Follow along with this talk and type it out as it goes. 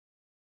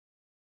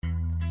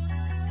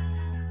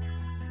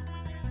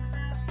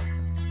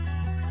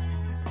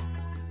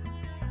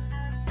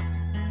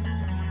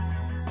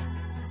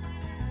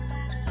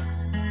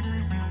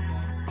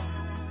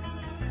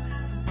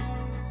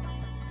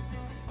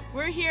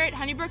We're here at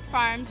Honeybrook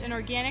Farms, an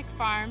organic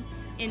farm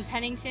in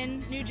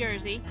Pennington, New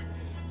Jersey,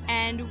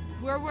 and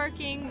we're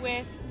working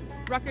with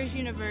Rutgers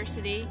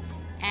University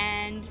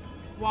and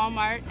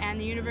Walmart and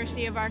the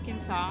University of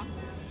Arkansas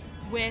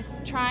with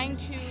trying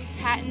to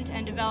patent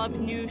and develop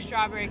new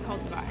strawberry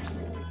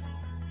cultivars.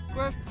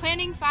 We're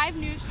planting 5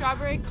 new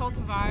strawberry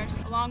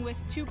cultivars along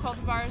with 2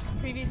 cultivars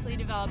previously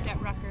developed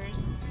at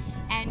Rutgers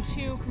and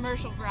 2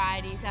 commercial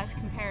varieties as a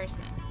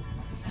comparison.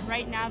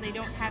 Right now they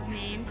don't have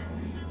names.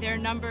 They're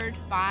numbered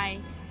by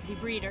the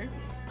breeder.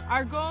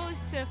 Our goal is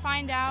to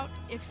find out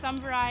if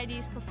some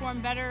varieties perform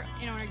better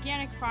in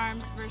organic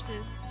farms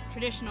versus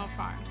traditional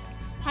farms.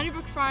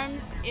 Honeybrook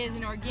Farms is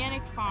an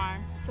organic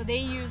farm, so they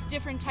use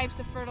different types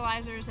of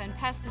fertilizers and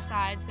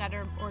pesticides that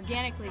are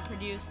organically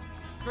produced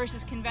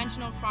versus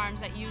conventional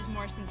farms that use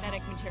more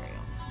synthetic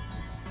materials.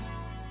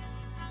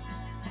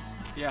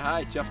 Yeah,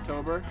 hi, Jeff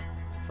Tober,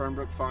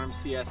 Fernbrook Farm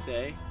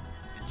CSA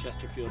in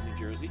Chesterfield, New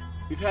Jersey.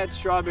 We've had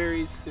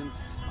strawberries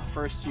since the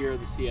first year of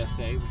the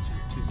CSA, which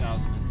is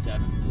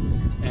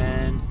 2007,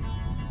 and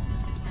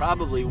it's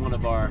probably one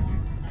of our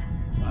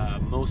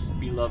most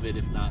beloved,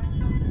 if not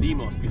the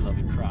most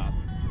beloved crop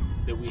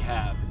that we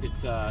have.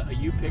 It's a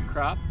U-pick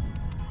crop.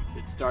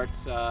 It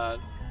starts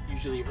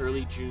usually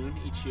early June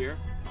each year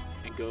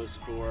and goes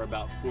for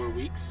about 4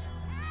 weeks,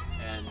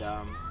 and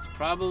it's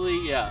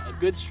probably a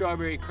good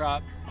strawberry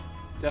crop.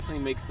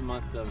 Definitely makes the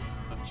month of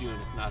June,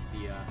 if not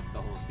the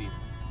whole season.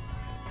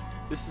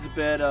 This is a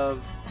bed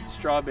of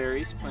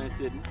strawberries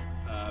planted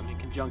in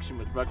conjunction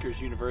with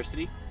Rutgers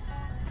University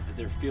as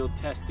they're field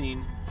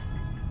testing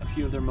a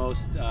few of their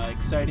most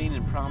exciting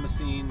and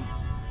promising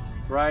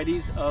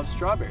varieties of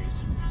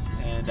strawberries.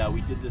 And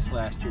we did this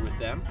last year with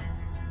them,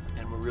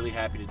 and we're really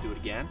happy to do it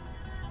again.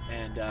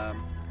 And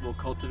we'll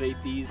cultivate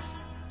these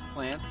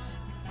plants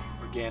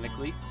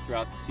organically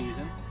throughout the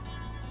season,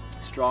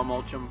 straw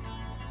mulch them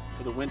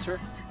for the winter,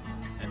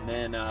 and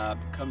then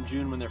come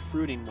June when they're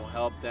fruiting, we'll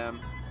help them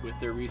with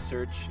their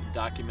research and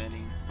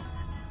documenting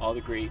all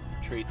the great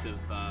traits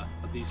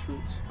of these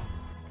fruits.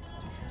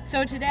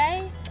 So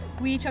today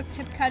we took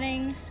tip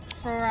cuttings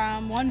for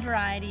one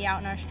variety out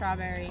in our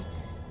strawberry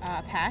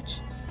patch,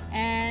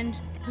 and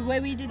the way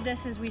we did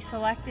this is we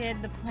selected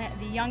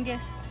the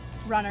youngest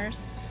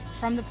runners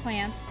from the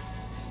plants,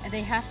 and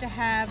they have to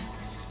have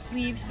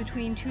leaves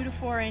between 2 to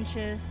 4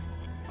 inches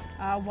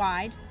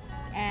wide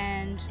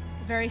and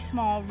very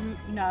small root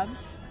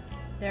nubs.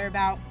 They're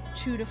about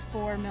 2 to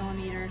 4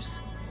 millimeters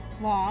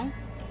long,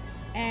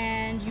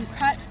 and you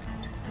cut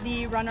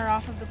the runner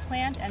off of the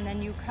plant, and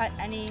then you cut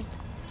any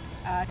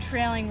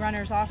trailing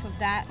runners off of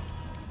that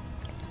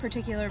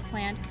particular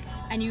plant,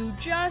 and you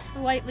just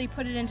lightly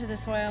put it into the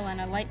soil and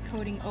a light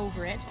coating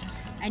over it,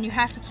 and you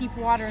have to keep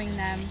watering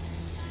them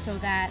so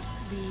that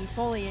the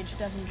foliage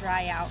doesn't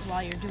dry out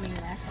while you're doing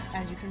this.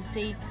 As you can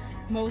see,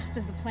 most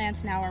of the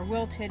plants now are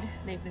wilted.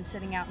 They've been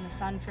sitting out in the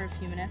sun for a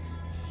few minutes,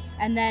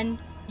 and then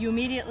you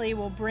immediately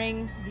will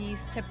bring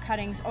these tip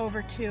cuttings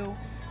over to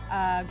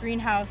a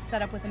greenhouse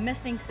set up with a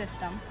misting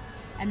system,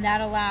 and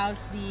that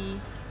allows the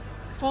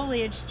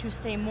foliage to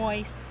stay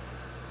moist.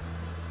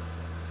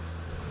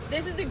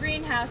 This is the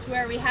greenhouse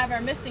where we have our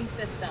misting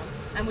system,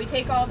 and we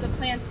take all of the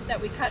plants that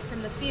we cut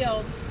from the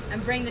field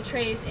and bring the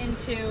trays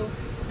into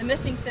the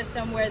misting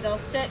system where they'll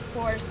sit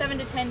for 7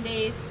 to 10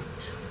 days.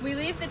 We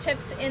leave the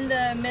tips in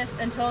the mist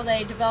until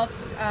they develop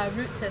a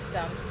root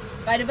system.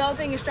 By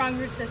developing a strong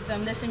root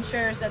system, this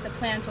ensures that the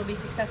plants will be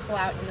successful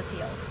out in the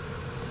field.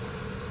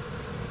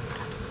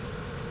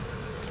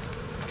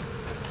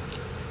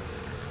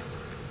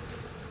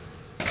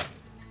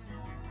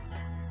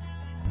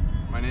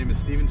 My name is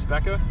Steven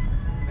Specca,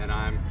 and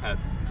I'm at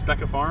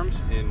Specca Farms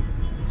in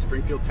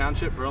Springfield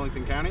Township,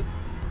 Burlington County.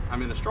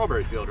 I'm in a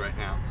strawberry field right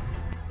now.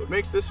 What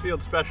makes this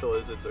field special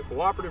is it's a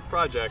cooperative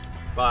project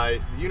by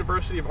the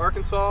University of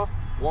Arkansas,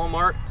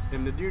 Walmart,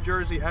 and the New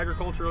Jersey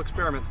Agricultural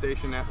Experiment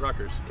Station at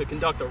Rutgers to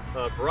conduct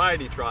a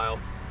variety trial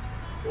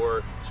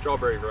for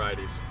strawberry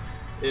varieties.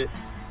 It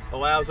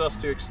allows us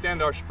to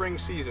extend our spring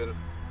season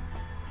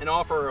and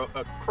offer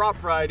a crop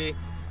variety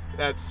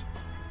that's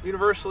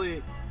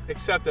universally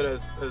accepted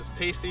as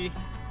tasty.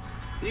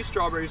 These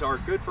strawberries are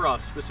good for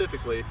us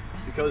specifically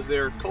because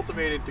they're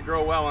cultivated to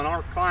grow well in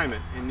our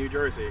climate in New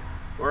Jersey,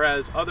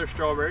 whereas other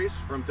strawberries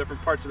from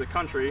different parts of the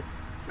country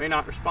may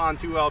not respond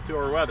too well to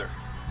our weather.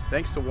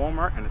 Thanks to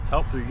Walmart and its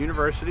help through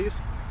universities,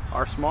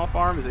 our small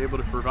farm is able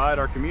to provide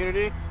our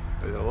community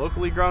with a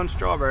locally grown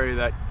strawberry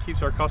that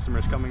keeps our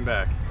customers coming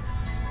back.